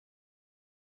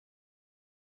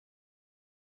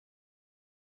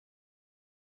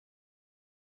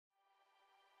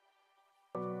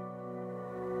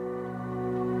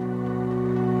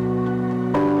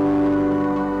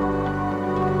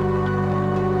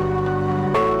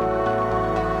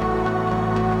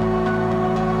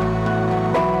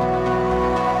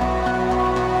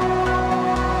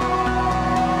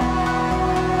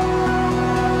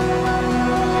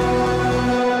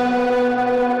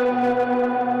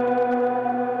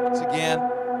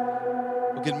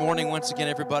Well, good morning once again,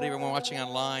 everybody. Everyone watching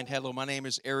online. Hello, my name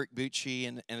is Eric Bucci,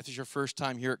 and if it's your first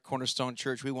time here at Cornerstone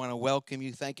Church, we want to welcome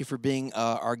you. Thank you for being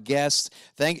our guest.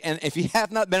 And if you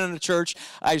have not been in the church,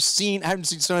 I haven't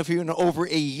seen some of you in over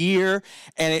a year,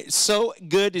 and it's so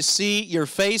good to see your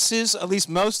faces, at least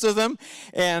most of them.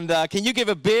 And can you give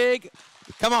a big,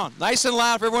 come on, nice and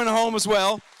loud for everyone at home as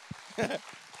well.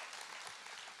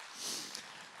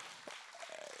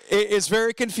 It's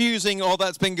very confusing, all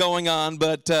that's been going on,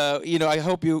 but, I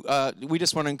hope we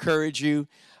just want to encourage you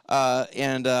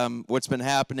and what's been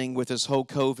happening with this whole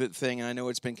COVID thing. And I know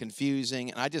it's been confusing,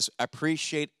 and I just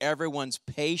appreciate everyone's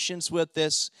patience with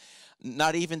this.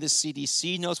 Not even the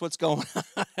CDC knows what's going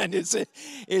on.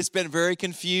 It's been very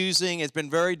confusing. It's been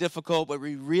very difficult, but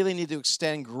we really need to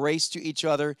extend grace to each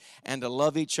other and to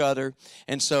love each other.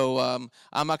 And so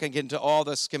I'm not going to get into all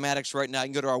the schematics right now. You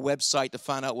can go to our website to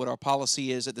find out what our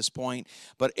policy is at this point.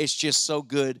 But it's just so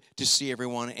good to see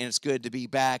everyone, and it's good to be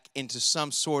back into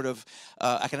some sort of,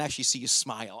 I can actually see you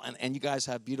smile. And you guys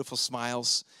have beautiful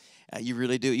smiles. You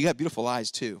really do. You have beautiful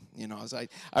eyes, too.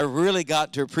 I really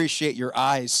got to appreciate your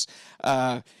eyes.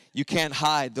 You can't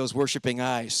hide those worshiping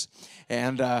eyes.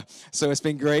 And so it's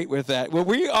been great with that. Well,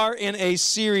 we are in a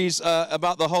series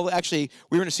about the whole, actually,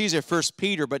 we were in a series of 1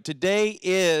 Peter, but today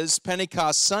is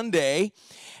Pentecost Sunday.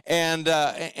 And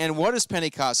what is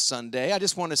Pentecost Sunday? I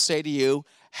just want to say to you,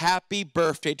 happy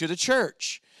birthday to the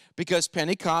church. Because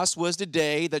Pentecost was the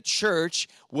day the church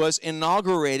was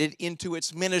inaugurated into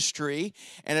its ministry,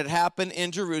 and it happened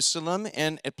in Jerusalem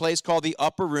in a place called the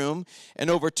Upper Room, and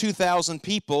over 2,000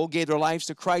 people gave their lives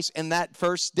to Christ in that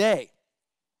first day.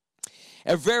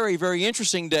 A very, very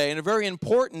interesting day and a very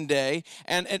important day,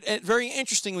 and very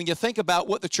interesting when you think about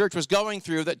what the church was going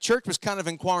through. That church was kind of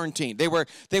in quarantine. They were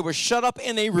shut up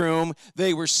in a room.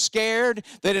 They were scared.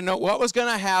 They didn't know what was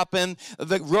going to happen.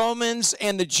 The Romans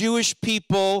and the Jewish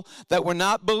people that were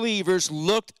not believers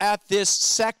looked at this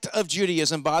sect of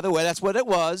Judaism. By the way, that's what it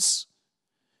was.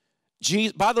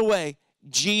 By the way,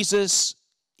 Jesus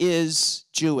is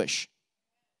Jewish.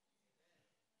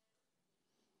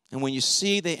 And when you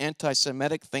see the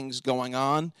anti-Semitic things going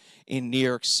on in New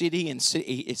York City,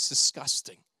 it's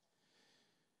disgusting.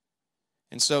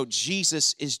 And so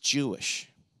Jesus is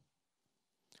Jewish.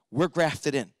 We're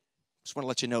grafted in. Just want to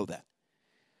let you know that.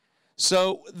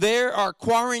 So they are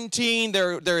quarantined.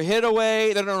 They're hid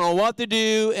away. They don't know what to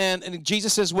do. And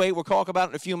Jesus says, wait, we'll talk about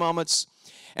it in a few moments.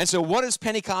 And so what is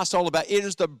Pentecost all about? It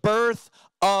is the birth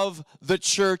of the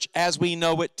church as we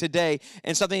know it today.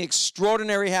 And something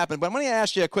extraordinary happened. But I'm going to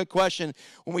ask you a quick question.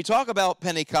 When we talk about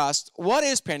Pentecost, what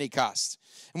is Pentecost?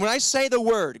 And when I say the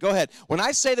word, go ahead. When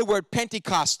I say the word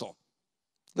Pentecostal,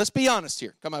 let's be honest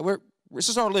here. Come on, this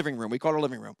is our living room. We call it our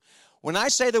living room. When I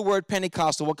say the word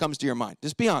Pentecostal, what comes to your mind?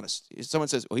 Just be honest. If someone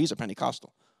says, well, he's a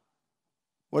Pentecostal.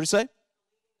 What do you say?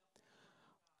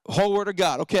 Whole word of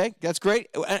God. Okay, that's great.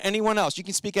 Anyone else? You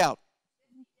can speak out.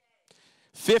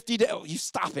 50 days. Oh, you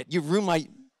stop it. You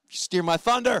steer my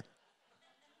thunder.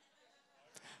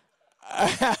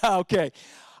 Okay.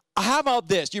 How about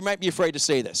this? You might be afraid to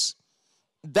say this.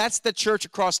 That's the church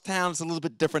across town. It's a little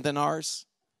bit different than ours.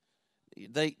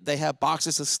 They have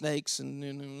boxes of snakes, and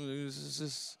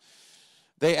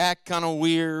they act kind of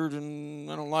weird,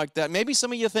 and I don't like that. Maybe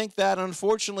some of you think that.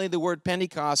 Unfortunately, the word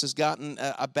Pentecost has gotten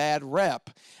a bad rep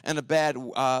and a bad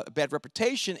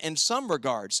reputation in some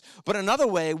regards. But another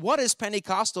way, what is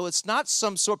Pentecostal? It's not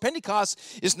some sort. Pentecost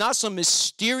is not some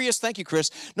mysterious. Thank you,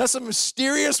 Chris. Not some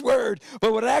mysterious word.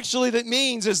 But what actually that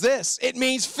means is this. It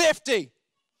means 50.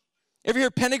 Ever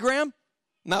hear pentagram?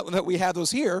 Not that we have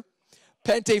those here.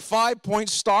 Pente, 5-point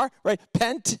star, right?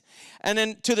 Pent, and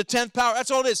then to the 10th power. That's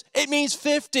all it is. It means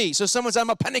 50. So someone says, I'm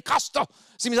a Pentecostal.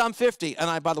 It means I'm 50.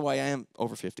 And by the way, I am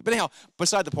over 50. But anyhow,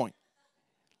 beside the point.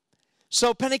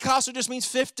 So Pentecostal just means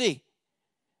 50.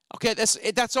 Okay,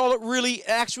 that's all it really,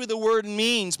 actually the word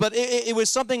means. But it was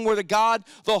something where the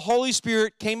Holy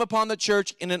Spirit came upon the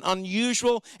church in an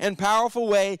unusual and powerful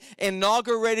way,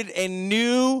 inaugurated a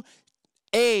new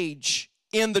age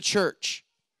in the church.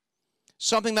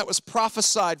 Something that was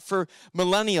prophesied for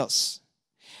millennials.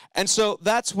 And so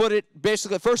that's what it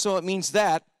basically, first of all, it means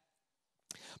that.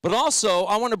 But also,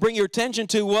 I want to bring your attention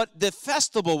to what the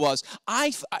festival was.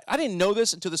 I didn't know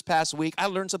this until this past week. I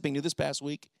learned something new this past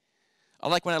week. I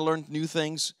like when I learn new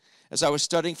things as I was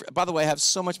studying. By the way, I have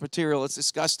so much material. It's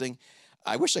disgusting.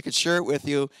 I wish I could share it with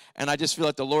you, and I just feel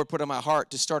like the Lord put in my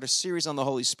heart to start a series on the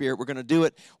Holy Spirit. We're going to do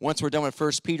it once we're done with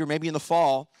 1 Peter, maybe in the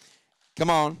fall. Come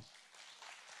on.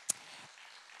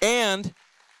 And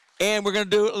we're going to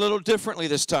do it a little differently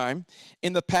this time.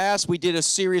 In the past, we did a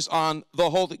series on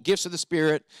the gifts of the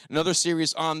Spirit, another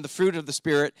series on the fruit of the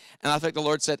Spirit, and I think the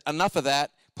Lord said, enough of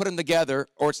that. put them together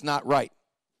or it's not right.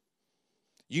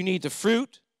 You need the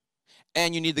fruit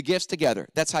and you need the gifts together.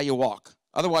 That's how you walk.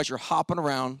 Otherwise, you're hopping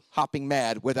around, hopping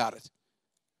mad without it.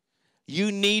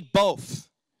 You need both.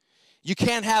 You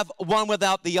can't have one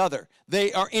without the other.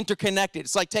 They are interconnected.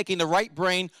 It's like taking the right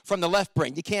brain from the left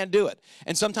brain. You can't do it.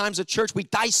 And sometimes at church, we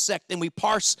dissect and we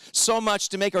parse so much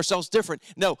to make ourselves different.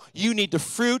 No, you need the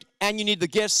fruit and you need the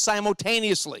gifts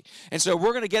simultaneously. And so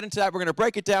we're going to get into that. We're going to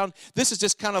break it down. This is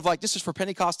just kind of like, this is for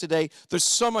Pentecost today. There's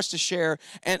so much to share.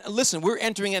 And listen, we're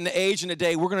entering an age and a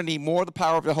day we're going to need more of the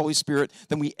power of the Holy Spirit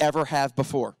than we ever have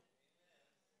before.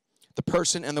 The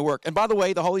person and the work. And by the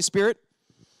way, the Holy Spirit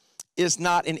is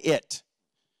not an it.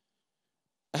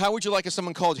 How would you like if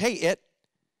someone called, hey, it?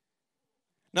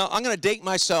 Now, I'm going to date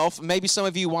myself. Maybe some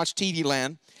of you watch TV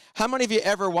Land. How many of you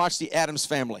ever watched The Addams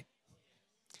Family?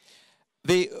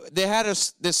 They had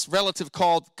this relative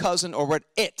called Cousin or what?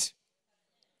 It.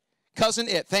 Cousin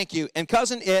It, thank you. And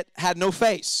Cousin It had no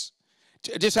face.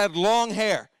 Just had long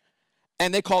hair.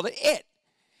 And they called it It.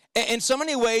 In so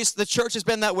many ways, the church has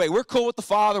been that way. We're cool with the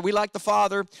Father. We like the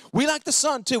Father. We like the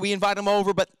Son, too. We invite him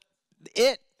over. But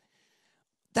it,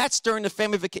 that's during the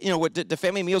family, the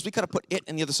family meals. We kind of put it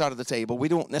on the other side of the table. We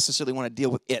don't necessarily want to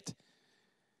deal with it.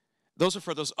 Those are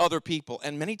for those other people.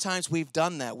 And many times we've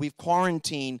done that. We've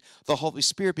quarantined the Holy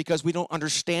Spirit because we don't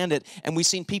understand it. And we've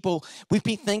seen people, we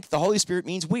think the Holy Spirit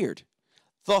means weird.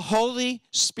 The Holy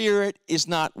Spirit is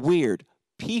not weird.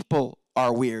 People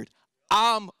are weird.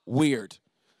 I'm weird.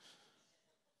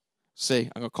 See,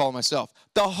 I'm going to call myself.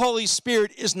 The Holy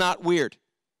Spirit is not weird.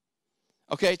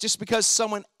 Okay, just because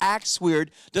someone acts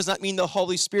weird does not mean the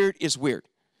Holy Spirit is weird.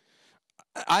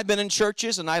 I've been in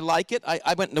churches and I like it.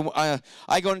 I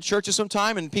go into churches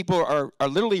sometime and people are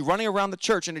literally running around the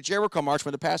church in a Jericho march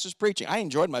when the pastor's preaching. I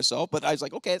enjoyed myself, but I was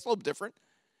like, okay, it's a little different.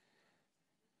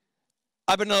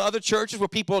 I've been to other churches where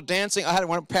people are dancing. I had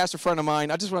one pastor friend of mine.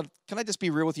 Can I just be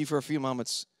real with you for a few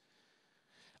moments?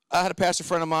 I had a pastor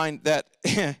friend of mine that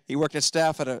he worked as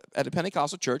staff at a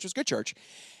Pentecostal church. It was a good church.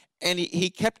 And he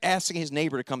kept asking his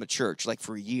neighbor to come to church, like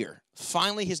for a year.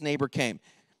 Finally, his neighbor came.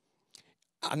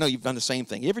 I know you've done the same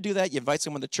thing. You ever do that? You invite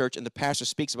someone to church, and the pastor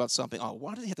speaks about something. Oh,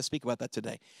 why did he have to speak about that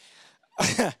today?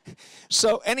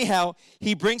 So anyhow,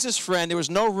 he brings his friend. There was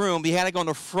no room. He had to go in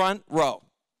the front row.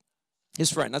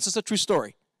 His friend. That's just a true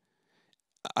story.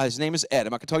 His name is Ed.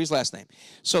 I'm not going to tell you his last name.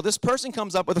 So this person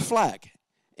comes up with a flag.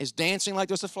 Is dancing like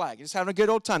there's a flag. He's having a good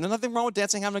old time. There's nothing wrong with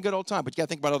dancing, having a good old time, but you got to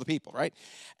think about other people, right?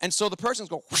 And so the person's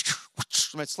going, whoosh,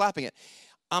 whoosh, slapping it.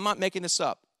 I'm not making this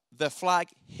up. The flag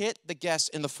hit the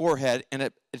guest in the forehead, and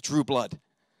it drew blood.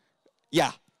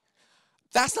 Yeah.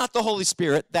 That's not the Holy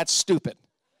Spirit. That's stupid.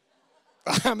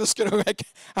 I'm just going to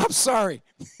I'm sorry.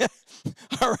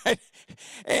 All right.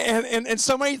 And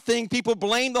so many things, people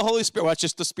blame the Holy Spirit. Well, it's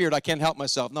just the Spirit. I can't help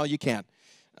myself. No, you can't.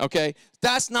 Okay?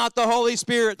 That's not the Holy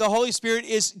Spirit. The Holy Spirit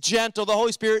is gentle. The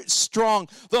Holy Spirit is strong.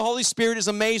 The Holy Spirit is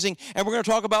amazing. And we're going to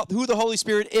talk about who the Holy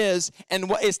Spirit is and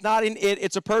what it's not in it.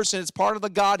 It's a person. It's part of the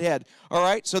Godhead. All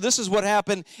right? So this is what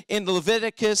happened in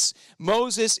Leviticus.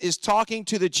 Moses is talking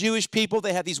to the Jewish people.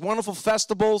 They had these wonderful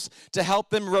festivals to help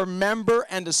them remember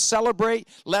and to celebrate,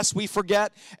 lest we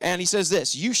forget. And he says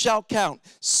this, you shall count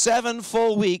 7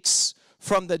 full weeks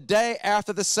from the day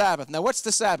after the Sabbath. Now, what's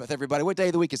the Sabbath, everybody? What day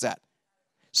of the week is that?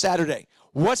 Saturday.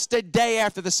 What's the day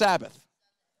after the Sabbath?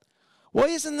 Well,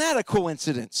 isn't that a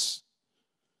coincidence?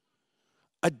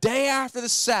 A day after the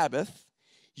Sabbath,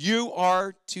 you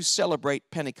are to celebrate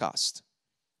Pentecost.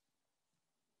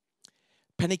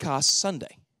 Pentecost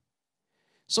Sunday.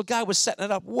 So God was setting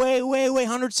it up way,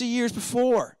 hundreds of years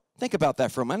before. Think about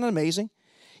that for a moment. Isn't that amazing?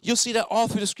 You'll see that all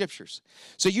through the Scriptures.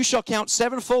 So you shall count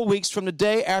 7 full weeks from the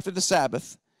day after the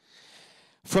Sabbath,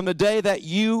 from the day that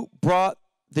you brought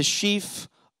the sheaf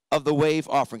of the wave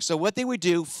offering. So what they would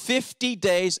do 50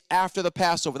 days after the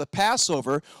Passover. The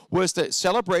Passover was the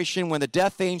celebration when the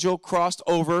death angel crossed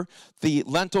over the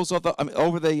lentils of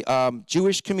the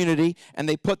Jewish community, and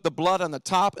they put the blood on the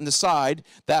top and the side.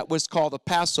 That was called the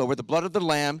Passover, the blood of the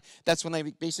lamb. That's when they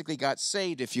basically got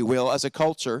saved, if you will, as a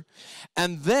culture.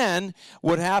 And then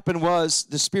what happened was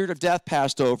the spirit of death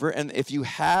passed over, and if you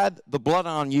had the blood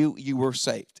on you, you were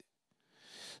saved.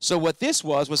 So what this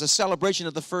was a celebration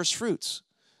of the first fruits.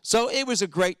 So it was a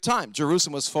great time.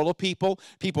 Jerusalem was full of people.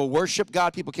 People worshiped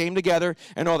God. People came together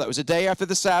and all that. It was a day after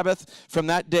the Sabbath. From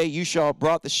that day you shall have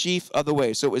brought the sheaf of the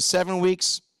wave. So it was 7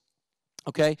 weeks,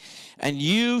 okay? And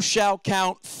you shall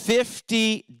count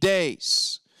 50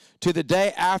 days to the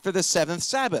day after the 7th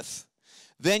Sabbath.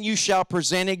 Then you shall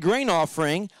present a grain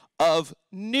offering of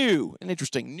new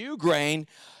grain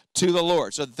to the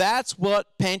Lord. So that's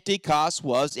what Pentecost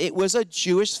was. It was a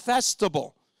Jewish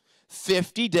festival.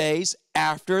 50 days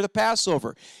after the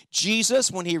Passover.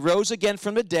 Jesus, when he rose again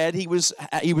from the dead, he was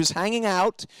hanging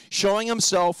out, showing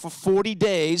himself for 40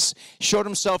 days, showed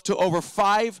himself to over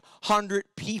 500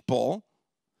 people,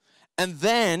 and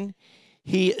then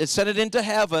he ascended into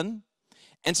heaven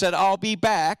and said, I'll be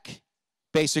back,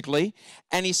 basically,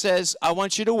 and he says, I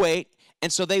want you to wait.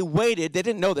 And so they waited. They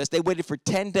didn't know this. They waited for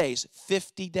 10 days,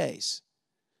 50 days.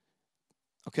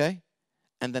 Okay?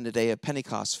 And then the day of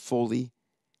Pentecost fully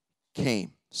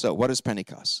came. So what is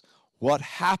Pentecost? What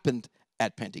happened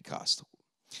at Pentecost?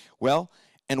 Well,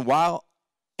 and while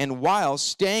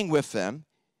staying with them,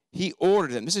 he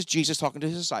ordered them. This is Jesus talking to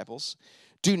his disciples.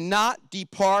 Do not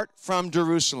depart from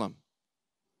Jerusalem.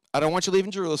 I don't want you leaving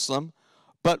Jerusalem,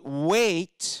 but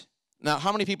wait. Now,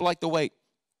 how many people like to wait?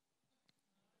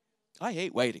 I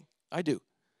hate waiting. I do.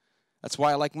 That's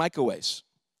why I like microwaves.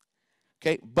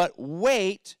 Okay, but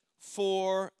wait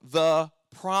for the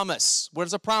promise. What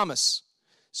is a promise?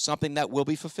 Something that will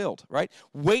be fulfilled, right?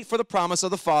 Wait for the promise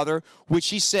of the Father, which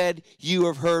he said, you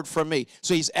have heard from me.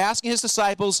 So he's asking his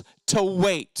disciples to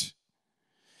wait.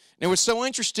 And it was so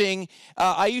interesting.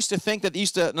 I used to think that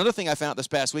another thing I found out this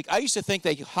past week, I used to think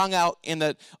they hung out in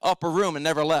the upper room and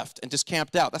never left and just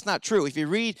camped out. That's not true. If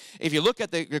you look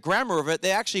at the grammar of it, they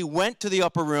actually went to the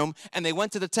upper room and they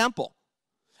went to the temple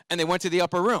and they went to the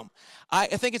upper room. I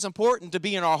think it's important to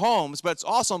be in our homes, but it's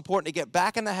also important to get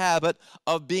back in the habit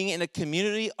of being in a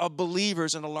community of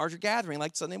believers in a larger gathering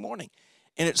like Sunday morning.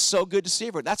 And it's so good to see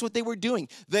everyone. That's what they were doing.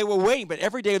 They were waiting, but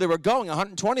every day they were going,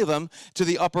 120 of them, to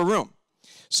the upper room.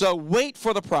 So wait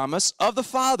for the promise of the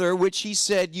Father, which he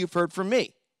said, you've heard from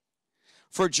me.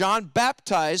 For John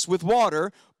baptized with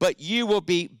water, but you will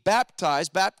be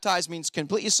baptized. Baptized means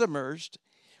completely submerged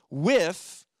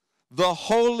with the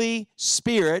Holy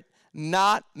Spirit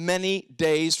not many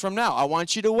days from now. I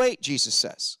want you to wait, Jesus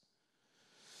says.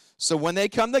 So when they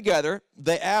come together,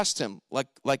 they asked him,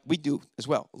 like we do as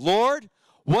well, Lord,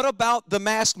 what about the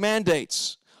mask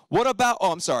mandates? What about,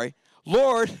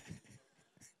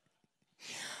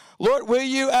 Lord, will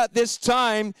you at this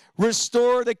time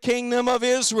restore the kingdom of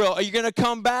Israel? Are you going to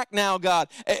come back now, God?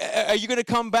 Are you going to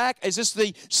come back? Is this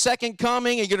the second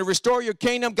coming? Are you going to restore your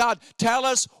kingdom? God, tell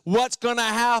us what's going to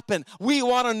happen. We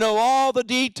want to know all the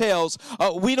details.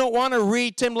 We don't want to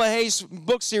read Tim LaHaye's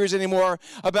book series anymore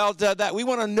about that. We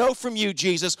want to know from you,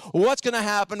 Jesus, what's going to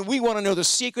happen. We want to know the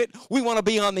secret. We want to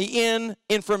be on the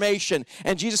information.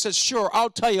 And Jesus says, sure,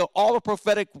 I'll tell you all the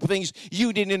prophetic things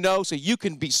you need to know so you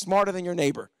can be smarter than your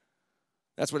neighbor.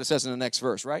 That's what it says in the next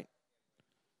verse, right?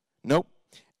 Nope.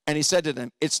 And he said to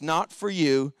them, it's not for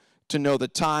you to know the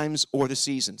times or the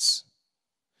seasons.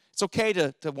 It's okay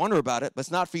to wonder about it, but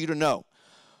it's not for you to know.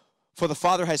 For the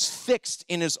Father has fixed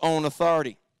in his own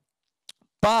authority.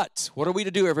 But what are we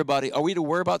to do, everybody? Are we to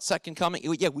worry about second coming?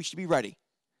 Yeah, we should be ready.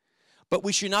 But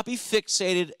we should not be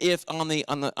fixated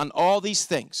on all these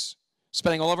things,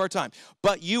 spending all of our time.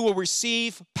 But you will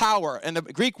receive power. And the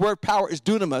Greek word power is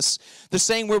dunamis, the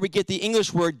same word we get the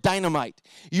English word dynamite.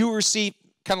 You will receive,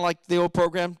 kind of like the old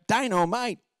program,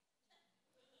 dynamite.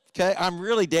 Okay, I'm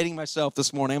really dating myself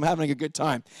this morning. I'm having a good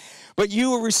time. But you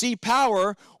will receive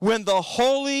power when the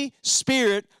Holy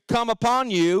Spirit come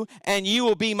upon you, and you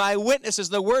will be my witnesses.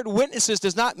 The word witnesses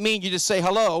does not mean you just say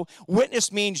hello.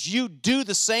 Witness means you do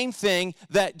the same thing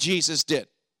that Jesus did.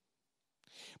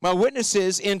 My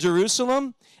witnesses in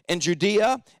Jerusalem, in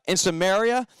Judea, in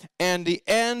Samaria, and the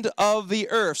end of the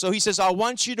earth. So he says, I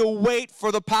want you to wait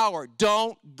for the power.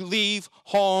 Don't leave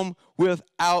home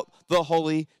without the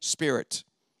Holy Spirit.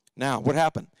 Now, what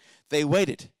happened? They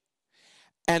waited.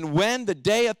 And when the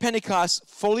day of Pentecost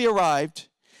fully arrived,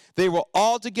 they were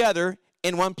all together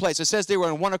in one place. It says they were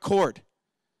in one accord.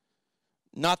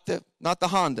 Not the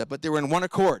Honda, but they were in one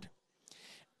accord.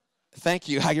 Thank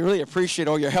you. I really appreciate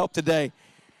all your help today.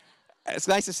 It's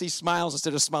nice to see smiles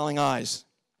instead of smiling eyes.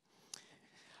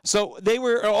 So they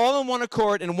were all in one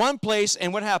accord in one place,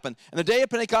 and what happened? And the day of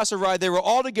Pentecost arrived, they were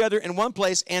all together in one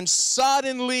place, and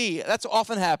suddenly, that's what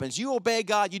often happens. You obey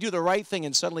God, you do the right thing,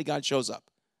 and suddenly God shows up,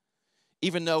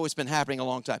 even though it's been happening a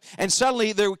long time. And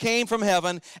suddenly there came from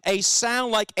heaven a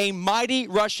sound like a mighty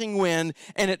rushing wind,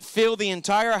 and it filled the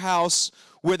entire house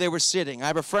where they were sitting. I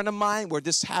have a friend of mine where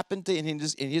this happened in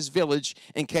his village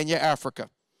in Kenya,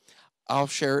 Africa. I'll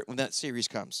share it when that series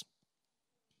comes.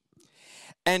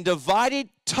 And divided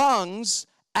tongues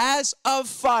as of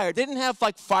fire. They didn't have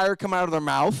like fire come out of their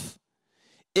mouth.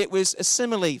 It was a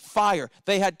simile, fire.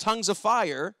 They had tongues of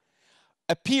fire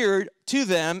appeared to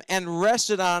them and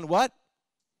rested on what?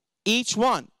 Each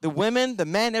one. The women, the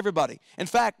men, everybody. In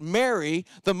fact, Mary,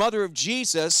 the mother of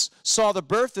Jesus, saw the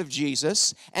birth of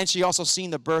Jesus, and she also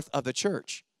seen the birth of the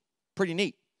church. Pretty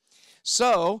neat.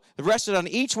 So it rested on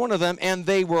each one of them, and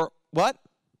they were what?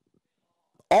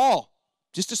 All.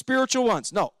 Just the spiritual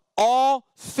ones. No, all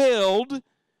filled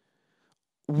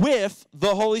with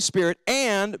the Holy Spirit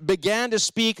and began to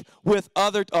speak with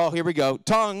other, here we go,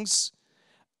 tongues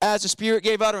as the Spirit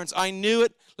gave utterance. I knew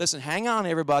it. Listen, hang on,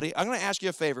 everybody. I'm going to ask you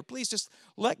a favor. Please just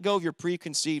let go of your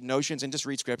preconceived notions and just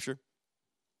read Scripture.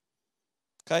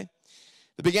 Okay?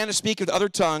 They began to speak with other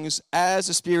tongues as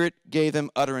the Spirit gave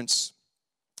them utterance.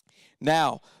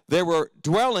 Now, there were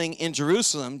dwelling in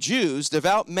Jerusalem Jews,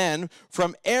 devout men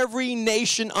from every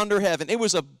nation under heaven. It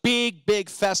was a big, big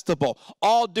festival.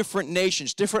 All different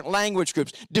nations, different language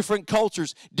groups, different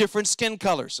cultures, different skin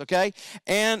colors, okay?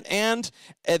 And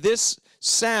this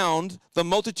sound, the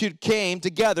multitude came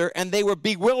together, and they were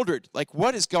bewildered. Like,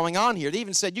 what is going on here? They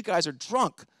even said, you guys are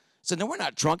drunk. I said, no, we're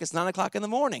not drunk. It's 9 o'clock in the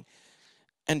morning.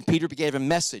 And Peter gave a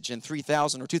message, and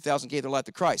 3,000 or 2,000 gave their life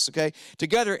to Christ, okay?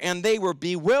 Together, and they were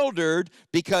bewildered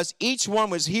because each one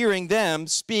was hearing them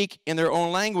speak in their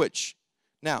own language.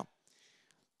 Now,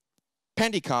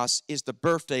 Pentecost is the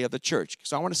birthday of the church.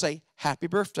 So I want to say, happy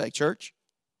birthday, church.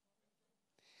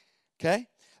 Okay?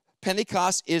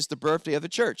 Pentecost is the birthday of the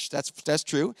church. That's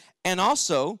true. And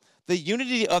also, the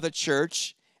unity of the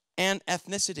church and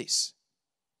ethnicities.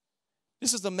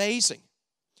 This is amazing.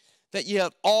 That you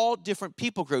have all different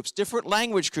people groups, different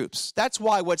language groups. That's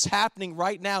why what's happening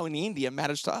right now in India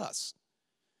matters to us.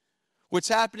 What's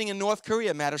happening in North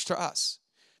Korea matters to us.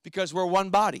 Because we're one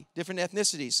body, different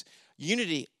ethnicities,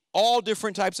 unity, all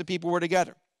different types of people were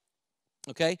together.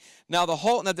 Okay? Now,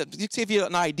 to give you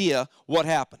an idea what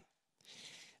happened.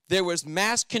 There was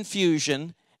mass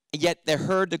confusion, yet they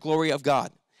heard the glory of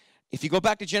God. If you go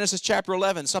back to Genesis chapter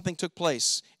 11, something took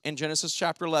place in Genesis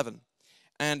chapter 11.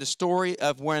 And the story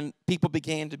of when people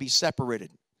began to be separated.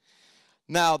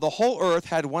 Now, the whole earth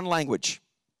had one language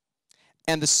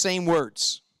and the same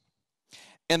words.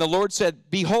 And the Lord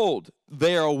said, behold,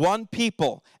 they are one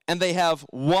people, and they have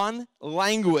one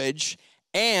language,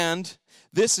 and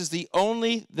this is the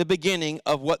beginning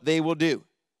of what they will do.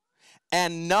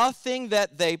 And nothing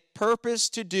that they purpose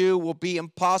to do will be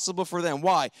impossible for them.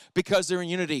 Why? Because they're in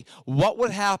unity. What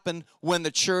would happen when the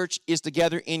church is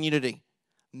together in unity?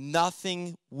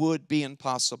 Nothing would be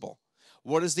impossible.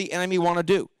 What does the enemy want to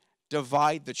do?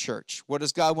 Divide the church. What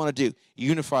does God want to do?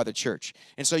 Unify the church.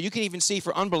 And so you can even see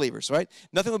for unbelievers, right?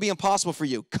 Nothing will be impossible for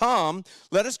you. Come,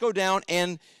 let us go down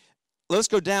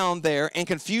there and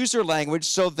confuse their language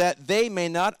so that they may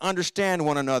not understand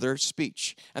one another's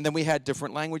speech. And then we had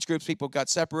different language groups. People got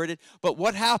separated. But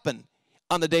what happened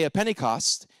on the day of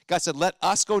Pentecost? God said, let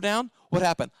us go down. What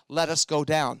happened? Let us go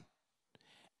down.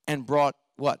 And brought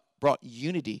what? Brought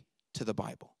unity to the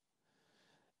Bible.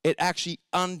 It actually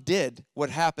undid what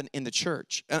happened in the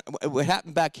church. What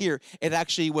happened back here, it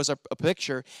actually was a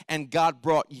picture, and God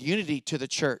brought unity to the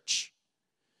church.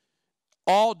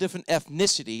 All different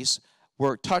ethnicities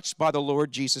were touched by the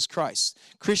Lord Jesus Christ.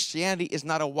 Christianity is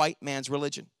not a white man's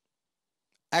religion.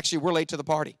 Actually, we're late to the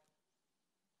party.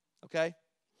 Okay?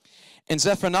 And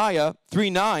Zephaniah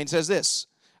 3:9 says this.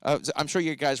 I'm sure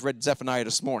you guys read Zephaniah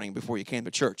this morning before you came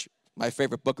to church. My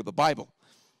favorite book of the Bible.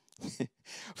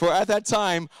 For at that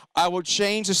time I will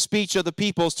change the speech of the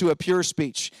peoples to a pure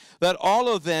speech, that all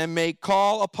of them may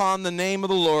call upon the name of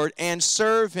the Lord and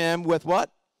serve him with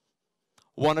what?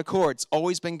 One accord. It's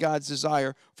always been God's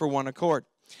desire for one accord.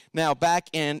 Now, back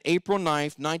in April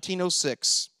 9th,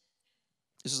 1906,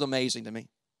 this is amazing to me.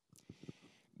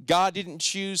 God didn't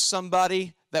choose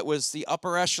somebody that was the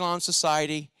upper echelon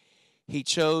society. He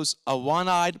chose a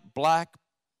one-eyed black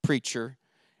preacher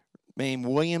named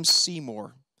William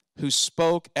Seymour, who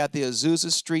spoke at the Azusa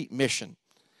Street Mission.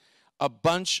 A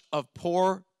bunch of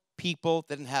poor people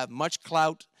that didn't have much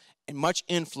clout and much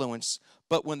influence,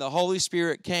 but when the Holy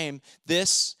Spirit came,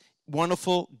 this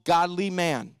wonderful, godly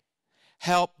man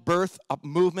helped birth a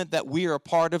movement that we are a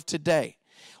part of today.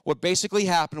 What basically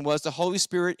happened was the Holy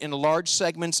Spirit in large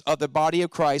segments of the body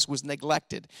of Christ was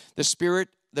neglected. The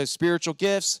spiritual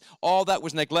gifts, all that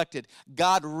was neglected.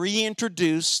 God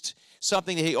reintroduced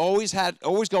something that he always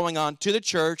going on to the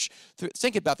church.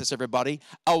 Think about this, everybody.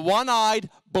 A one-eyed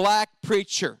black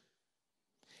preacher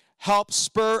helped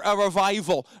spur a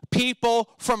revival.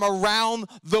 People from around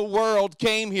the world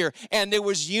came here, and there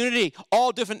was unity.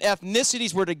 All different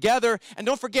ethnicities were together. And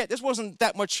don't forget, this wasn't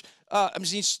that much,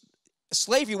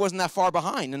 slavery wasn't that far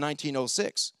behind in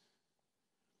 1906.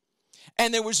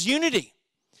 And there was unity.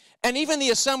 And even the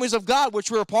Assemblies of God,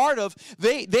 which we're a part of,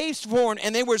 they formed,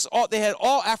 and they had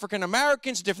all African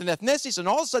Americans, different ethnicities, and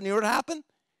all of a sudden, you know what happened?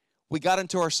 We got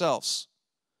into ourselves,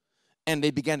 and they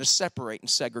began to separate and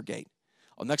segregate.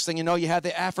 Well, next thing you know, you had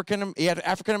African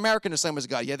American Assemblies of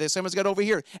God. You had the Assemblies of God over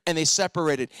here, and they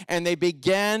separated, and they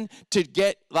began to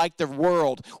get like the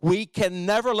world. We can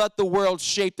never let the world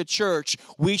shape the church.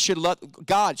 We should let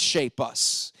God shape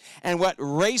us. And what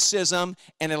racism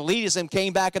and elitism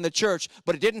came back in the church,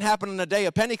 but it didn't happen on the day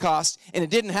of Pentecost, and it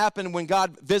didn't happen when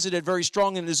God visited very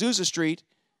strong in Azusa Street.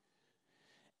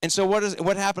 And so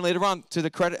what happened later on, to the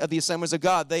credit of the Assemblies of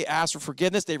God? They asked for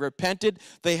forgiveness. They repented.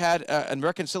 They had a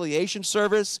reconciliation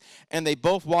service, and they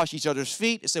both washed each other's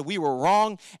feet. They said, we were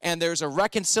wrong, and there's a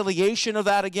reconciliation of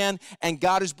that again, and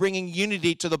God is bringing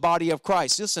unity to the body of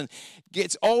Christ. Listen,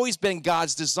 it's always been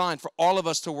God's design for all of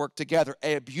us to work together,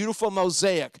 a beautiful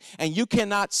mosaic. And you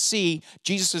cannot see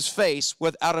Jesus' face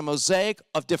without a mosaic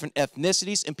of different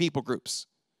ethnicities and people groups,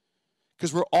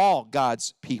 because we're all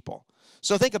God's people.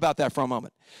 So think about that for a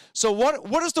moment. So what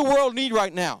does the world need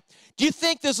right now? Do you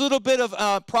think there's a little bit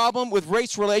of problem with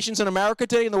race relations in America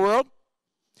today in the world?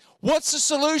 What's the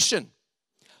solution?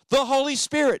 The Holy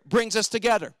Spirit brings us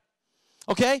together.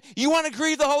 Okay? You want to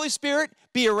grieve the Holy Spirit?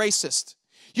 Be a racist.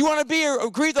 You want to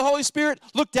grieve the Holy Spirit?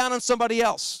 Look down on somebody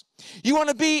else. You want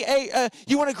to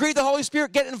grieve the Holy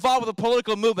Spirit? Get involved with a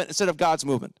political movement instead of God's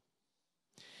movement.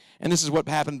 And this is what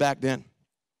happened back then.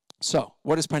 So,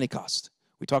 what is Pentecost?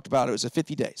 We talked about it was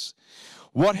 50 days.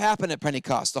 What happened at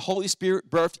Pentecost? The Holy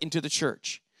Spirit birthed into the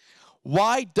church.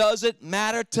 Why does it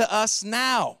matter to us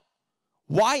now?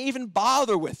 Why even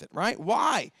bother with it, right?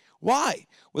 Why? Well,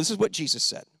 this is what Jesus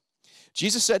said.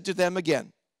 Jesus said to them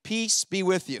again, peace be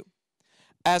with you.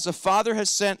 As the Father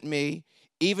has sent me,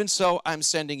 even so I'm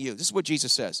sending you. This is what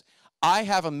Jesus says. I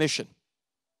have a mission.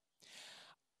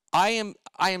 I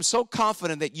am so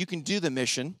confident that you can do the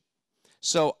mission.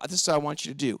 So this is what I want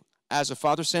you to do. As the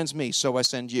Father sends me, so I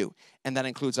send you. And that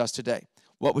includes us today.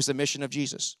 What was the mission of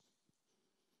Jesus?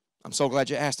 I'm so glad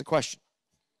you asked the question.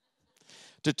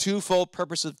 The twofold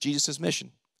purpose of Jesus'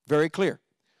 mission. Very clear.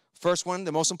 First one,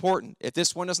 the most important. If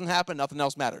this one doesn't happen, nothing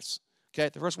else matters. Okay,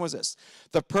 the first one is this.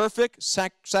 The perfect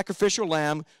sacrificial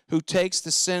lamb who takes the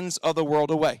sins of the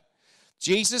world away.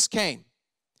 Jesus came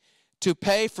to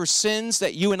pay for sins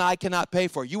that you and I cannot pay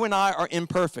for. You and I are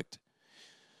imperfect.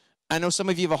 I know some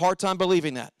of you have a hard time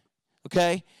believing that.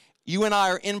 Okay? You and I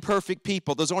are imperfect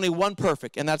people. There's only one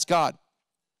perfect, and that's God.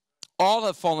 All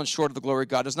have fallen short of the glory of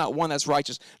God. There's not one that's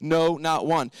righteous. No, not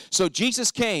one. So Jesus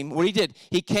came. What he did,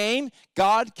 he came.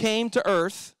 God came to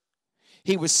earth.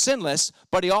 He was sinless,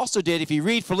 but he also did, if you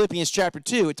read Philippians chapter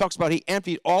 2, it talks about he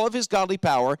emptied all of his godly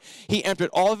power. He emptied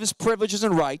all of his privileges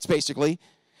and rights, basically,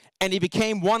 and he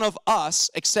became one of us,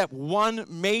 except one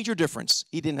major difference.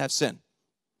 He didn't have sin.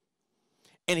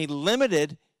 And he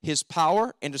limited his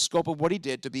power and the scope of what he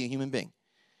did to be a human being.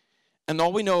 And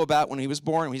all we know about when he was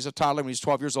born, when he was a toddler, when he was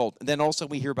 12 years old, and then also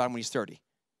we hear about him when he's 30,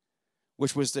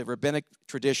 which was the rabbinic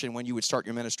tradition when you would start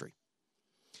your ministry.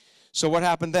 So what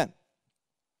happened then?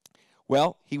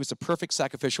 Well, he was a perfect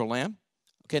sacrificial lamb.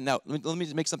 Okay, now let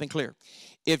me make something clear.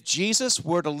 If Jesus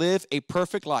were to live a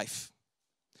perfect life,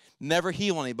 never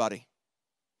heal anybody,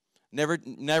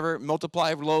 never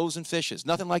multiply loaves and fishes,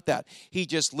 nothing like that. He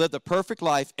just lived a perfect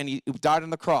life, and he died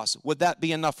on the cross. Would that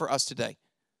be enough for us today?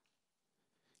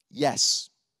 Yes.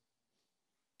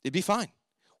 It'd be fine.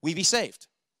 We'd be saved.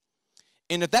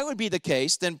 And if that would be the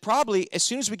case, then probably as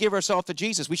soon as we give ourselves to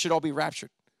Jesus, we should all be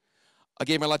raptured. I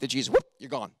gave my life to Jesus. Whoop, you're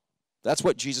gone. That's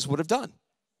what Jesus would have done.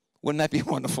 Wouldn't that be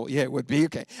wonderful? Yeah, it would be.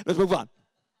 Okay, let's move on.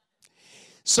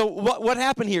 So what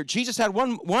happened here? Jesus had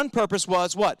one purpose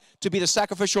was what? To be the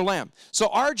sacrificial lamb. So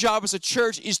our job as a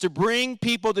church is to bring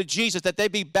people to Jesus, that they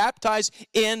be baptized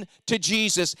into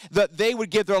Jesus, that they would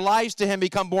give their lives to him,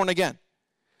 become born again.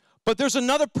 But there's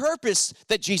another purpose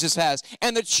that Jesus has,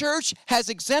 and the church has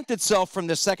exempted itself from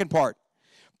the second part.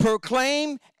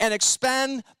 Proclaim and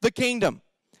expand the kingdom.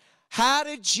 How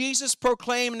did Jesus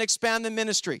proclaim and expand the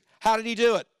ministry? How did he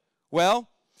do it? Well,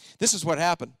 this is what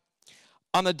happened.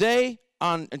 On the day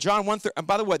on John 1:30, and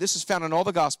by the way, this is found in all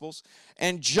the Gospels,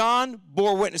 and John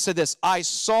bore witness, said this, I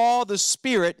saw the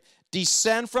Spirit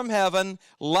descend from heaven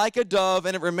like a dove,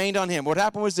 and it remained on him. What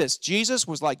happened was this. Jesus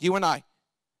was like you and I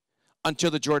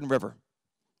until the Jordan River.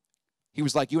 He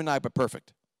was like you and I, but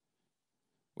perfect,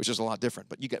 which is a lot different,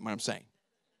 but you get what I'm saying.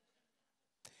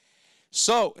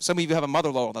 So, some of you have a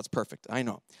mother-in-law, that's perfect, I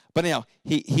know. But anyhow,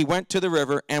 he went to the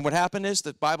river, and what happened is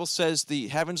the Bible says the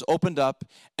heavens opened up,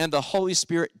 and the Holy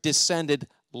Spirit descended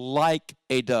like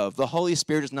a dove. The Holy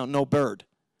Spirit is no bird.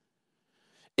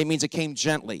 It means it came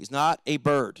gently. It's not a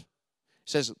bird. It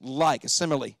says like, a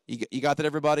simile. You got that,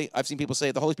 everybody? I've seen people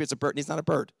say the Holy Spirit's a bird, and he's not a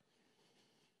bird.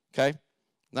 Okay?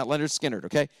 Not Leonard Skinner,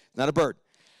 okay? Not a bird.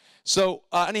 So,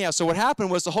 anyhow, so what happened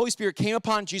was the Holy Spirit came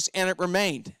upon Jesus, and it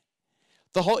remained.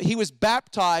 He was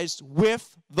baptized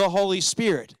with the Holy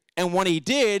Spirit. And when he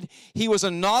did, he was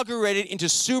inaugurated into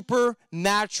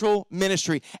supernatural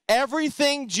ministry.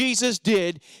 Everything Jesus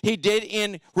did, he did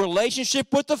in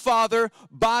relationship with the Father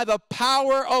by the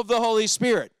power of the Holy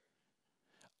Spirit.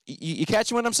 You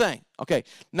catching what I'm saying? Okay.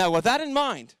 Now, with that in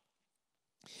mind,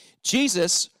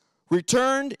 Jesus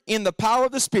returned in the power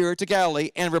of the Spirit to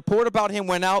Galilee, and a report about him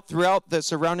went out throughout the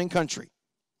surrounding country.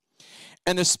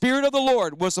 And the Spirit of the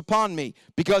Lord was upon me,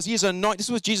 because he's anointed. This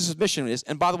is what Jesus' mission is,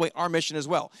 and by the way, our mission as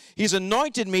well. He's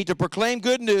anointed me to proclaim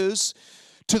good news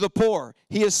to the poor.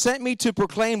 He has sent me to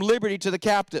proclaim liberty to the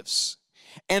captives,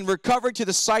 and recovery to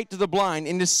the sight to the blind,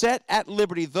 and to set at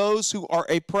liberty those who are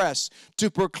oppressed, to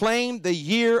proclaim the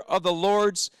year of the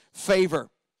Lord's favor.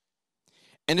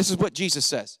 And this is what Jesus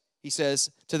says. He says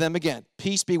to them again,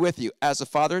 peace be with you. As the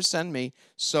Father has sent me,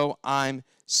 so I'm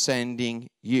sending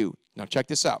you. Now check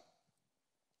this out.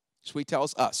 So he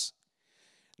tells us,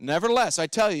 nevertheless, I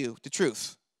tell you the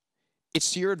truth.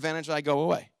 It's to your advantage that I go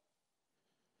away.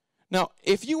 Now,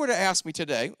 if you were to ask me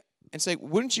today and say,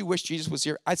 wouldn't you wish Jesus was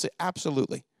here? I'd say,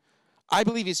 absolutely. I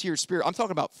believe he's here in spirit. I'm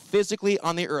talking about physically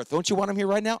on the earth. Don't you want him here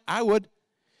right now? I would.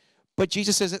 But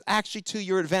Jesus says it's actually to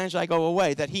your advantage I go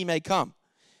away, that he may come.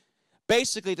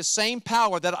 Basically, the same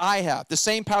power that I have, the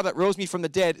same power that rose me from the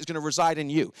dead is going to reside in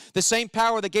you. The same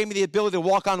power that gave me the ability to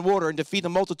walk on water and defeat the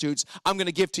multitudes, I'm going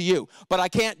to give to you. But I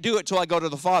can't do it till I go to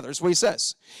the Father. That's what he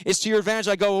says. It's to your advantage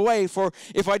I go away, for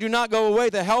if I do not go away,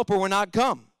 the Helper will not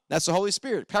come. That's the Holy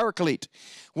Spirit, Paraclete,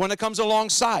 one that comes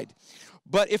alongside.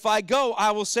 But if I go,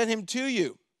 I will send him to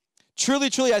you. Truly,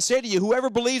 truly, I say to you, whoever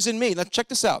believes in me, let's check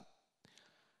this out,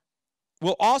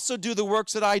 will also do the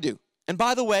works that I do. And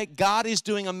by the way, God is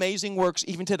doing amazing works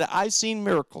even today. I've seen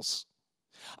miracles.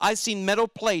 I've seen metal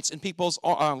plates in people's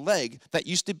leg that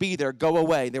used to be there go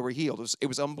away. They were healed. It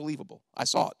was unbelievable. I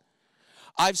saw it.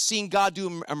 I've seen God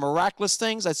do miraculous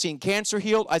things. I've seen cancer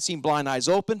healed. I've seen blind eyes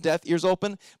open, deaf ears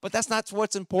open. But that's not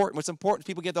what's important. What's important is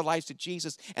people give their lives to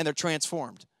Jesus and they're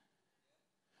transformed.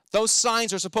 Those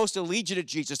signs are supposed to lead you to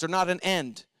Jesus. They're not an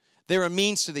end. They're a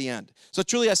means to the end. So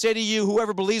truly I say to you,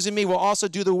 whoever believes in me will also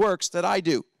do the works that I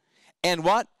do. And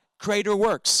what? Greater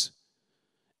works.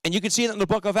 And you can see it in the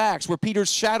book of Acts where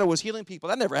Peter's shadow was healing people.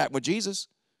 That never happened with Jesus.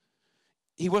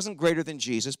 He wasn't greater than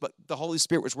Jesus, but the Holy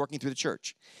Spirit was working through the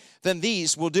church. Then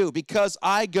these will do, because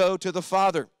I go to the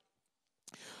Father.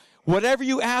 Whatever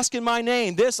you ask in my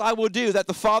name, this I will do, that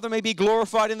the Father may be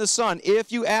glorified in the Son.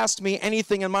 If you ask me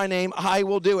anything in my name, I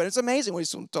will do it. It's amazing what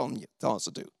he's telling us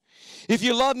to do. If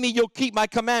you love me, you'll keep my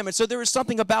commandments. So there is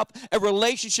something about a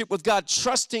relationship with God,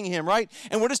 trusting him, right?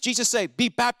 And what does Jesus say? Be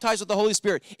baptized with the Holy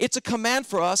Spirit. It's a command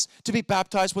for us to be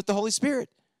baptized with the Holy Spirit.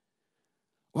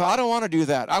 Well, I don't want to do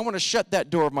that. I want to shut that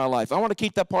door of my life. I want to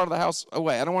keep that part of the house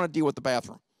away. I don't want to deal with the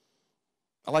bathroom.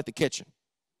 I like the kitchen.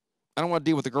 I don't want to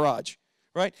deal with the garage,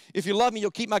 right? If you love me,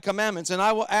 you'll keep my commandments, and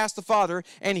I will ask the Father,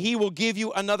 and he will give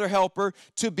you another helper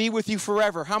to be with you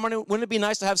forever. Wouldn't it be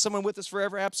nice to have someone with us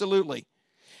forever? Absolutely.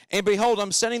 And behold,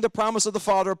 I'm sending the promise of the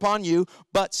Father upon you,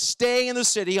 but stay in the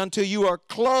city until you are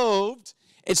clothed.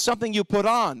 It's something you put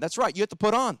on. That's right, you have to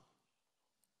put on.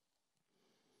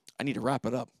 I need to wrap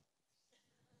it up.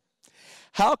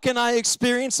 How can I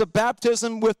experience a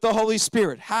baptism with the Holy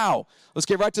Spirit? How? Let's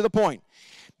get right to the point.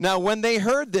 Now, when they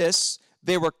heard this,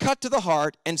 they were cut to the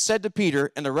heart and said to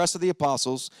Peter and the rest of the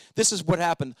apostles, this is what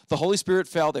happened. The Holy Spirit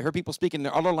fell. They heard people speaking in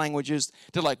their other languages.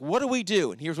 They're like, what do we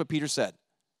do? And here's what Peter said.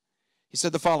 He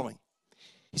said the following.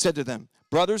 He said to them,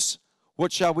 brothers,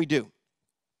 what shall we do?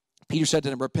 Peter said to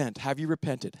them, repent. Have you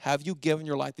repented? Have you given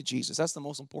your life to Jesus? That's the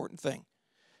most important thing.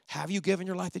 Have you given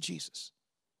your life to Jesus?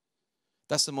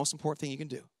 That's the most important thing you can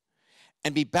do.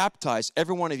 And be baptized,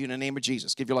 every one of you, in the name of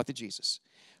Jesus. Give your life to Jesus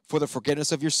for the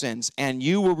forgiveness of your sins, and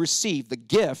you will receive the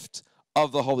gift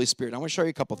of the Holy Spirit. I want to show you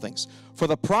a couple things. For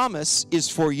the promise is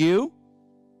for you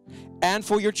and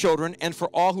for your children and for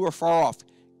all who are far off.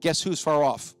 Guess who's far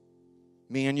off?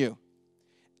 Me and you.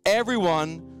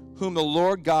 Everyone whom the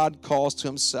Lord God calls to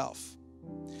himself.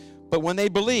 But when they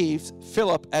believed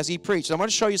Philip as he preached, I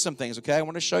want to show you some things, okay? I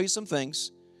want to show you some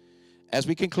things as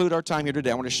we conclude our time here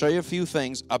today. I want to show you a few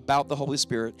things about the Holy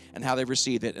Spirit and how they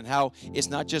received it and how it's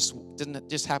not just, didn't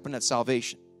just happen at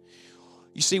salvation.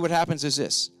 You see, what happens is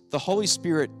this. The Holy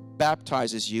Spirit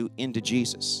baptizes you into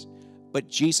Jesus, but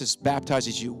Jesus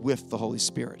baptizes you with the Holy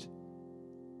Spirit.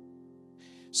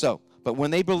 So, but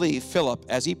when they believed Philip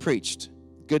as he preached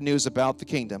good news about the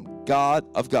kingdom, God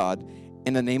of God,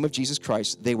 in the name of Jesus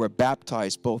Christ, they were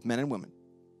baptized, both men and women.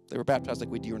 They were baptized like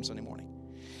we do on Sunday morning.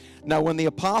 Now, when the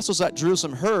apostles at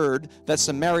Jerusalem heard that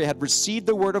Samaria had received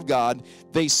the word of God,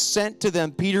 they sent to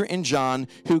them Peter and John,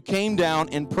 who came down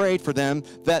and prayed for them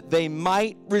that they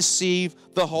might receive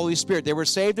the Holy Spirit. They were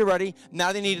saved already.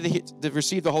 Now they needed to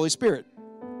receive the Holy Spirit.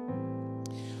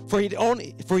 For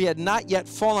he had not yet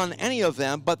fallen on any of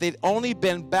them, but they'd only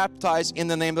been baptized in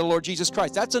the name of the Lord Jesus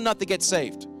Christ. That's enough to get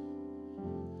saved.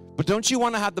 But don't you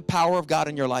want to have the power of God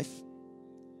in your life?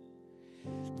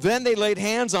 Then they laid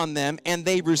hands on them, and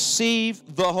they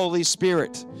received the Holy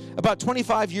Spirit. About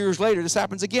 25 years later, this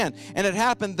happens again. And it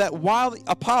happened that while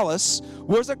Apollos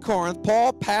was at Corinth,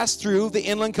 Paul passed through the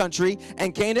inland country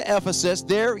and came to Ephesus.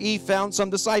 There he found some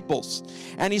disciples.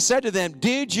 And he said to them,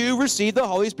 did you receive the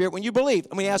Holy Spirit when you believed?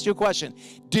 Let me ask you a question.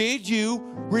 Did you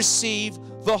receive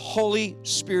the Holy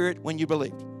Spirit when you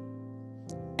believed?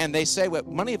 And they say what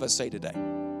many of us say today.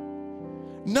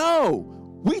 No.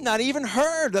 We've not even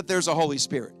heard that there's a Holy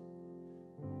Spirit.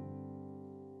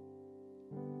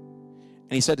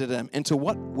 And he said to them, into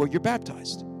what were you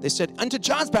baptized? They said, unto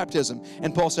John's baptism.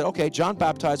 And Paul said, okay, John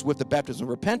baptized with the baptism of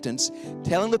repentance,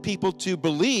 telling the people to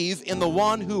believe in the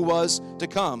one who was to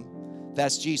come.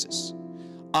 That's Jesus.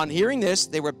 On hearing this,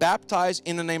 they were baptized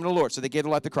in the name of the Lord. So they gave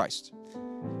their life to Christ.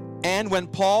 And when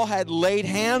Paul had laid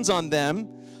hands on them,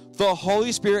 the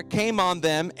Holy Spirit came on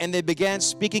them, and they began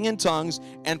speaking in tongues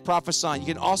and prophesying. You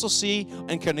can also see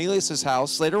in Cornelius'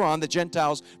 house later on, the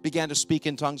Gentiles began to speak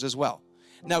in tongues as well.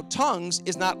 Now, tongues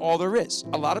is not all there is.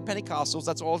 A lot of Pentecostals,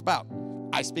 that's all it's about.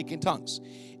 I speak in tongues.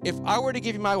 If I were to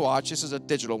give you my watch, this is a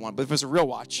digital one, but if it's a real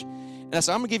watch, and I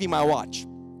said, I'm going to give you my watch,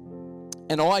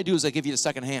 and all I do is I give you the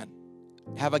second hand.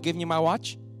 Have I given you my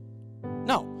watch?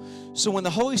 No. So when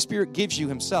the Holy Spirit gives you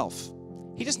himself,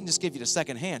 he doesn't just give you the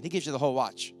second hand. He gives you the whole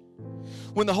watch.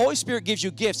 When the Holy Spirit gives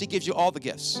you gifts, he gives you all the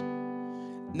gifts.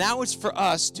 Now it's for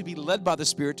us to be led by the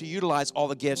Spirit to utilize all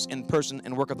the gifts in person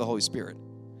and work of the Holy Spirit.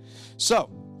 So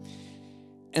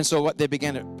what they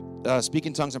began to speak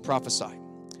in tongues and prophesy.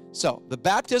 So the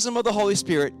baptism of the Holy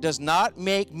Spirit does not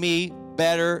make me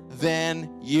better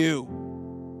than you,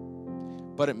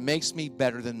 but it makes me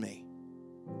better than me.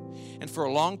 And for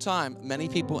a long time, many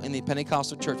people in the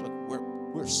Pentecostal church,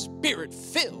 we're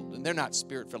Spirit-filled, and they're not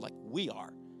Spirit-filled like we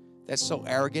are. That's so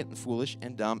arrogant and foolish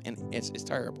and dumb, and it's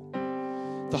terrible.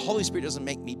 The Holy Spirit doesn't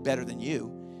make me better than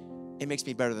you. It makes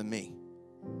me better than me.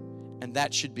 And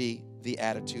that should be the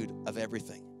attitude of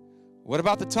everything. What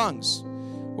about the tongues?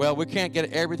 Well, we can't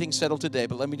get everything settled today,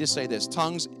 but let me just say this.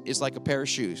 Tongues is like a pair of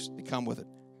shoes. They come with it.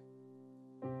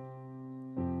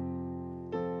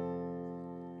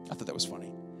 I thought that was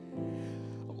funny.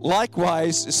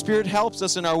 Likewise, the Spirit helps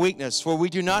us in our weakness, for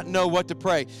we do not know what to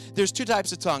pray. There's two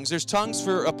types of tongues. There's tongues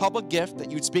for a public gift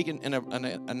that you would speak in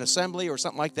an assembly or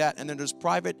something like that, and then there's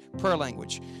private prayer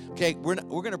language. Okay, we're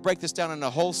going to break this down in a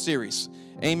whole series.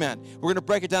 Amen. We're going to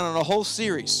break it down in a whole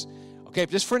series. Okay,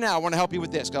 just for now, I want to help you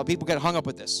with this, because people get hung up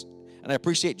with this. And I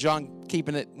appreciate John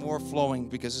keeping it more flowing,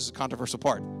 because this is a controversial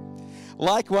part.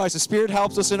 Likewise, the Spirit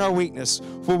helps us in our weakness,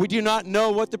 for we do not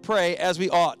know what to pray as we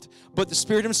ought. But the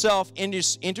Spirit himself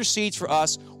intercedes for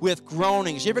us with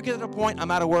groanings. You ever get to the point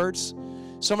I'm out of words?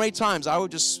 So many times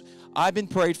I've been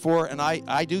prayed for, and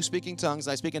I do speak in tongues.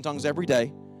 I speak in tongues every day.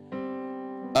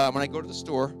 When I go to the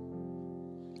store,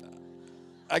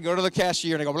 I go to the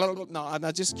cashier and I go, blah, blah, blah. No, I'm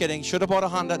not just kidding. Should have bought a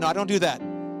Honda. No, I don't do that.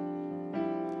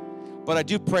 But I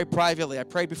do pray privately. I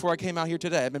prayed before I came out here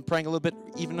today. I've been praying a little bit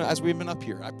even as we've been up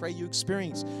here. I pray you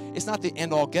experience. It's not the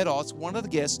end-all, get-all. It's one of the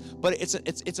gifts, but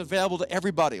it's available to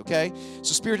everybody, okay?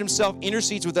 So Spirit himself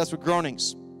intercedes with us with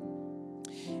groanings.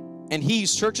 And he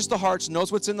searches the hearts,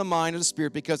 knows what's in the mind of the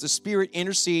Spirit, because the Spirit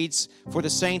intercedes for the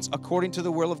saints according to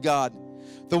the will of God.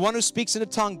 The one who speaks in a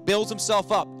tongue builds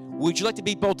himself up. Would you like to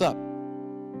be built up?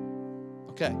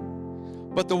 Okay.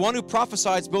 But the one who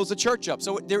prophesies builds the church up.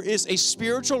 So there is a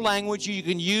spiritual language you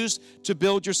can use to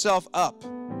build yourself up.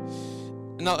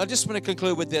 Now, I just want to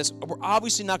conclude with this. We're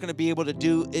obviously not going to be able to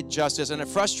do it justice, and it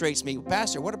frustrates me.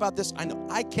 Pastor, what about this? I know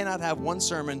I cannot have one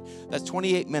sermon that's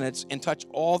 28 minutes and touch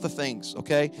all the things,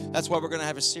 okay? That's why we're going to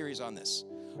have a series on this.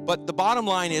 But the bottom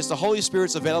line is the Holy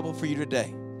Spirit's available for you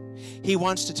today. He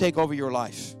wants to take over your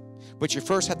life. But you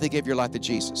first have to give your life to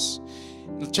Jesus.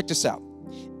 Now, check this out.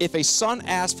 If a son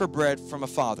asks for bread from a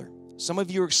father, some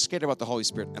of you are scared about the Holy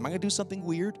Spirit. Am I going to do something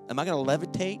weird? Am I going to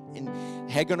levitate and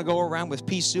head going to go around with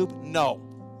pea soup? No.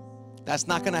 That's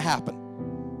not going to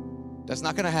happen. That's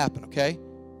not going to happen, okay?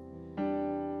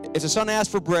 If a son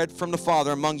asks for bread from the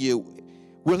father among you,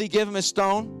 will he give him a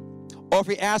stone? Or if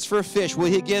he asks for a fish, will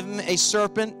he give him a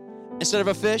serpent instead of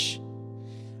a fish?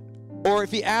 Or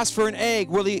if he asks for an egg,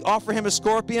 will he offer him a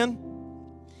scorpion?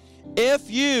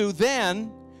 If you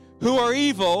then, who are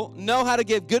evil, know how to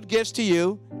give good gifts to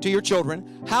to your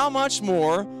children, how much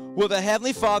more will the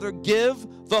Heavenly Father give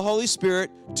the Holy Spirit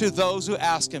to those who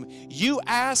ask Him? You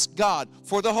ask God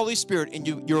for the Holy Spirit, and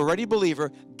you're already a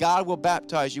believer. God will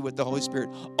baptize you with the Holy Spirit.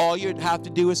 All you have to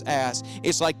do is ask.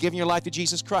 It's like giving your life to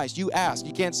Jesus Christ. You ask.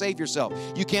 You can't save yourself.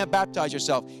 You can't baptize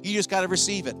yourself. You just got to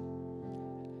receive it.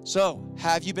 So,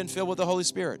 have you been filled with the Holy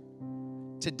Spirit?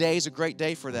 Today is a great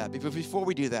day for that. But before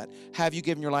we do that, have you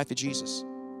given your life to Jesus?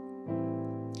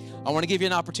 I want to give you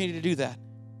an opportunity to do that.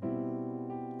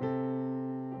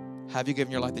 Have you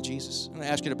given your life to Jesus? I'm going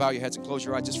to ask you to bow your heads and close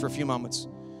your eyes just for a few moments.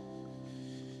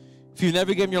 If you've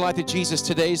never given your life to Jesus,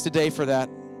 today's the day for that.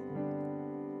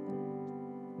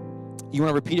 You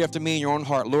want to repeat after me in your own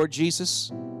heart. Lord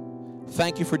Jesus,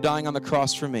 thank you for dying on the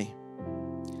cross for me.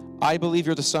 I believe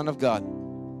you're the Son of God.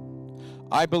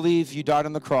 I believe you died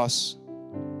on the cross.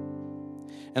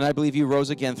 And I believe you rose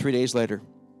again 3 days later.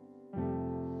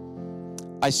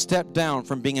 I step down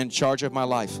from being in charge of my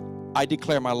life. I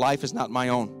declare my life is not my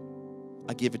own.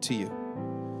 I give it to you.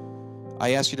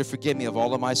 I ask you to forgive me of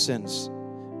all of my sins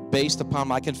based upon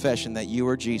my confession that you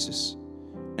are Jesus,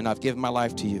 and I've given my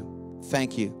life to you.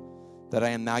 Thank you that I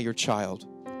am now your child,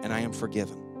 and I am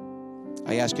forgiven.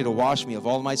 I ask you to wash me of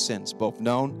all of my sins, both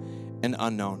known and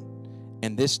unknown.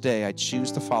 And this day I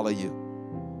choose to follow you.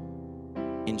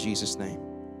 In Jesus' name.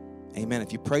 Amen.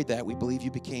 If you prayed that, we believe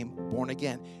you became born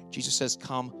again. Jesus says,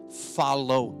 come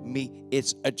follow me.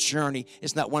 It's a journey.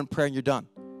 It's not one prayer and you're done.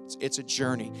 It's a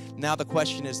journey. Now the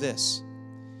question is this.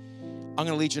 I'm going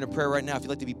to lead you in a prayer right now if you'd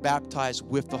like to be baptized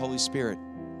with the Holy Spirit.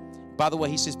 By the way,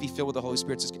 he says be filled with the Holy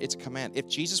Spirit. It's a command. If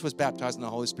Jesus was baptized in the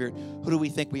Holy Spirit, who do we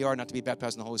think we are not to be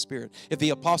baptized in the Holy Spirit? If the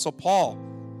Apostle Paul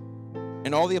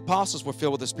and all the apostles were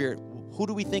filled with the Spirit, who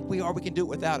do we think we are? We can do it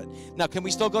without it. Now, can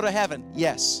we still go to heaven?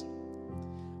 Yes.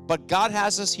 But God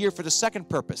has us here for the second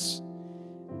purpose,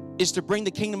 is to bring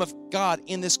the kingdom of God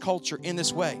in this culture, in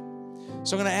this way.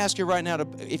 So I'm going to ask you right now,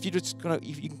 if you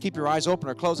can keep your eyes open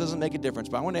or closed, doesn't make a difference.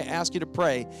 But I want to ask you to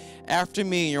pray after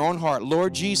me in your own heart.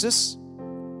 Lord Jesus,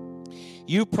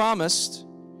 you promised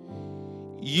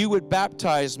you would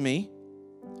baptize me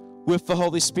with the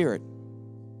Holy Spirit.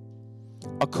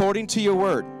 According to your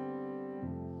word,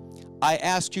 I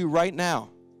ask you right now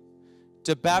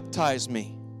to baptize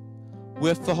me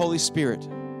with the Holy Spirit.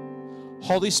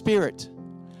 Holy Spirit,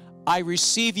 I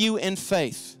receive you in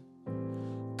faith.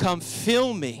 Come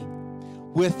fill me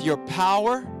with your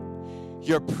power,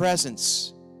 your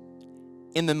presence,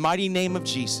 in the mighty name of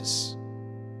Jesus.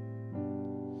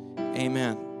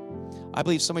 Amen. I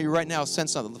believe some of you right now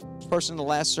sense something. The person in the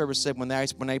last service said when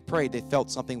they prayed, they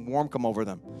felt something warm come over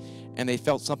them, and they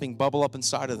felt something bubble up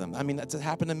inside of them. I mean, that's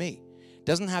happened to me. It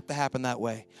doesn't have to happen that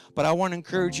way. But I want to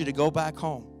encourage you to go back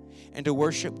home and to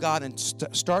worship God and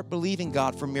start believing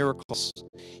God for miracles.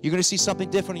 You're going to see something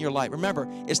different in your life. Remember,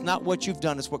 it's not what you've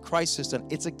done, it's what Christ has done.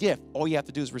 It's a gift. All you have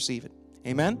to do is receive it.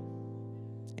 Amen?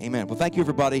 Amen. Well, thank you,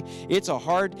 everybody. It's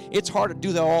hard to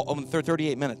do that all in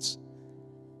 38 minutes.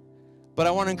 But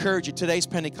I want to encourage you, today's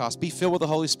Pentecost, be filled with the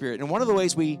Holy Spirit. And one of the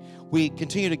ways we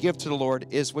continue to give to the Lord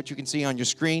is what you can see on your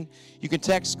screen. You can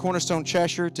text Cornerstone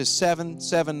Cheshire to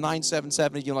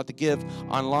 77977 if you'd like to give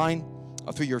online.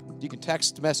 You can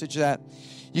text message that.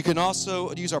 You can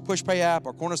also use our PushPay app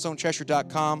or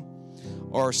cornerstonecheshire.com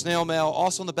or snail mail.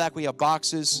 Also in the back we have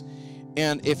boxes.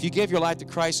 And if you give your life to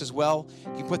Christ as well,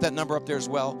 you can put that number up there as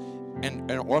well.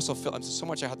 And also fill, so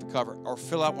much I have to cover, or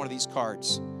fill out one of these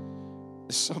cards.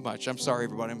 So much. I'm sorry,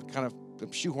 everybody. I'm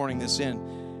shoehorning this in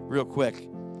real quick.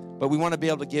 But we want to be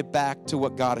able to give back to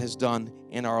what God has done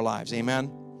in our lives.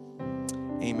 Amen.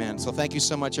 Amen. So thank you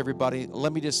so much, everybody.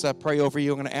 Let me just pray over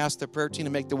you. I'm going to ask the prayer team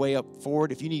to make the way up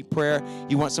forward. If you need prayer,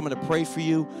 you want someone to pray for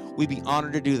you, we'd be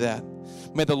honored to do that.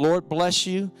 May the Lord bless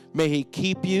you. May He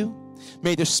keep you.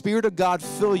 May the Spirit of God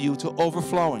fill you to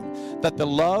overflowing, that the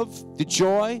love, the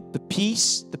joy, the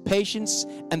peace, the patience,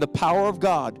 and the power of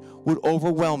God would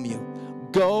overwhelm you.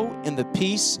 Go in the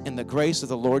peace and the grace of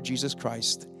the Lord Jesus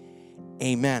Christ.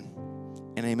 Amen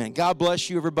and amen. God bless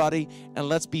you, everybody, and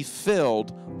let's be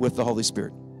filled with the Holy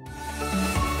Spirit.